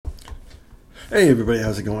Hey everybody,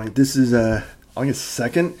 how's it going? This is August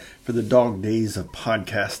 2nd for the Dog Days of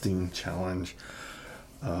Podcasting Challenge.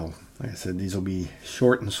 Like I said, these will be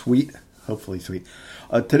short and sweet, hopefully sweet.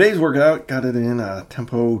 Today's workout, got it in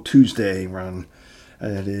Tempo Tuesday run. I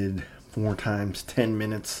did 4 times 10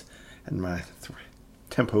 minutes at my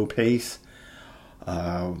tempo pace.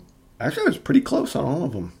 Actually, I was pretty close on all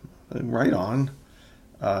of them, right on.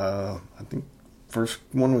 I think first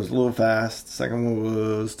one was a little fast, second one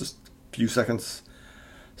was just few seconds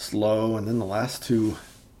slow, and then the last two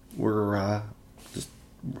were just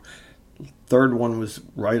third one was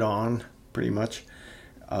right on pretty much.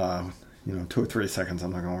 2 or 3 seconds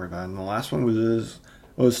I'm not gonna worry about it. And the last one was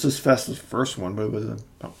just fast as the first one, but it was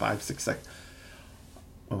about 5-6 seconds.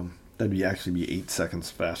 That'd be 8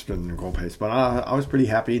 seconds faster than the goal pace, but I was pretty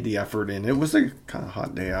happy with the effort, and it was a kind of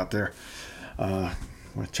hot day out there. When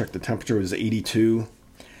I checked the temperature, it was 82.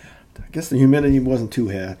 I guess the humidity wasn't too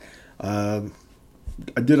bad. I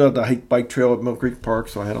did the hike bike trail at Mill Creek Park,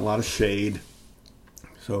 so I had a lot of shade.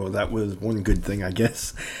 So that was one good thing, I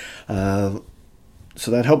guess. So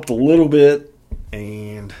that helped a little bit.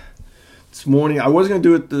 And this morning, I was going to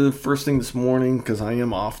do it the first thing this morning because I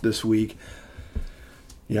am off this week.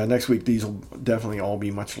 Yeah, next week these will definitely all be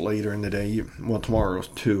much later in the day. Well, tomorrow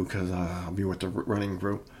too, because I'll be with the running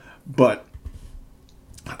group. But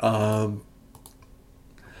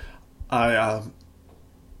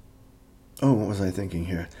what was I thinking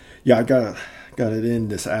here? Yeah, I got it in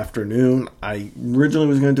this afternoon. I originally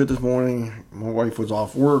was going to do it this morning. My wife was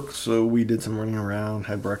off work, so we did some running around,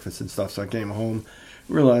 had breakfast and stuff. So I came home,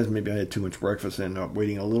 realized maybe I had too much breakfast, and ended up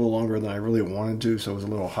waiting a little longer than I really wanted to, so it was a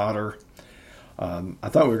little hotter. I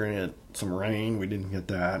thought we were going to get some rain. We didn't get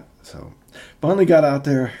that. So finally got out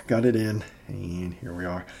there, got it in, and here we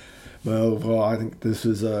are. Well, I think this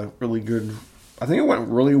is a really good. I think it went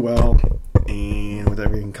really well, and with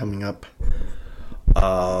everything coming up,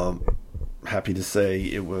 happy to say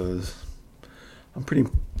it was. I'm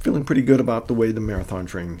feeling pretty good about the way the marathon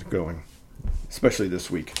training is going, especially this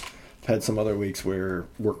week. I've had some other weeks where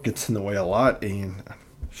work gets in the way a lot, and I'm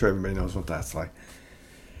sure everybody knows what that's like.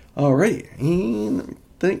 All right, and let me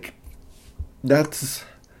think. That's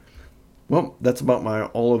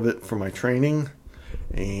about all of it for my training.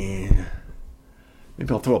 And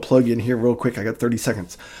maybe I'll throw a plug in here real quick. I got 30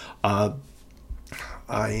 seconds. I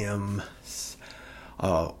am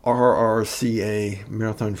RRCA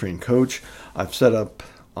marathon training coach. I've set up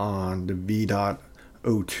on the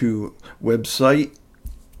V.02 website.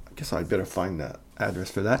 I guess I'd better find that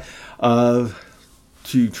address for that.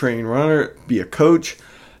 To train runner, be a coach.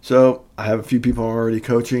 So I have a few people already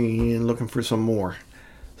coaching and looking for some more.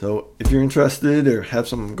 So if you're interested or have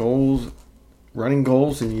some goals, running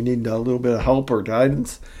goals, and you need a little bit of help or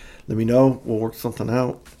guidance, let me know. We'll work something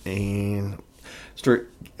out and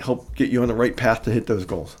help get you on the right path to hit those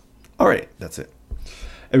goals. All right, that's it.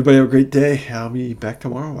 Everybody have a great day. I'll be back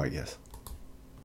tomorrow, I guess.